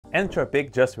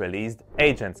Anthropic just released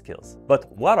agent skills. But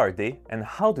what are they and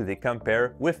how do they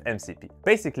compare with MCP?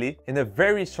 Basically, in a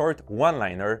very short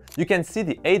one-liner, you can see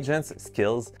the agent's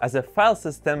skills as a file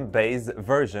system-based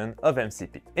version of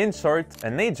MCP. In short,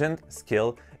 an agent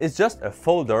skill is just a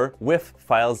folder with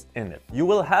files in it. You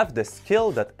will have the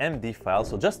SKILL.md file,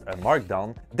 so just a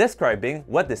markdown, describing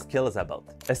what the skill is about.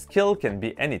 A skill can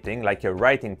be anything like a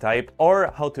writing type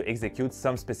or how to execute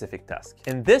some specific task.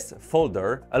 In this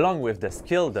folder, along with the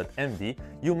SKILL.md,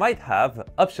 you might have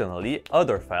optionally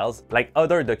other files like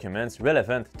other documents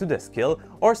relevant to the skill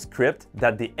or script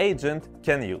that the agent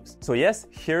can use. So yes,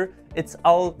 here it's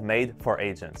all made for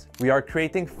agents. We are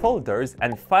creating folders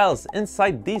and files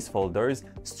inside these folders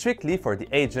strictly for the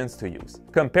agents to use,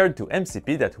 compared to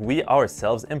MCP that we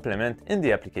ourselves implement in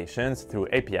the applications through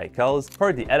API calls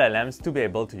for the LLMs to be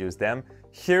able to use them.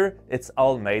 Here, it's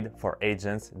all made for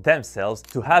agents themselves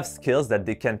to have skills that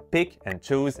they can pick and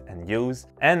choose and use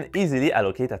and easily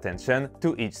allocate attention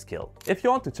to each skill. If you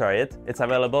want to try it, it's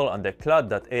available on the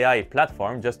Claude.ai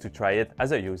platform just to try it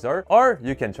as a user, or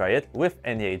you can try it with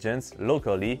any agents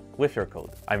locally with your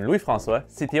code. I'm Louis-François,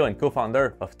 CTO and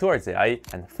co-founder of Towards AI,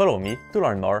 and follow me to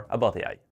learn more about AI.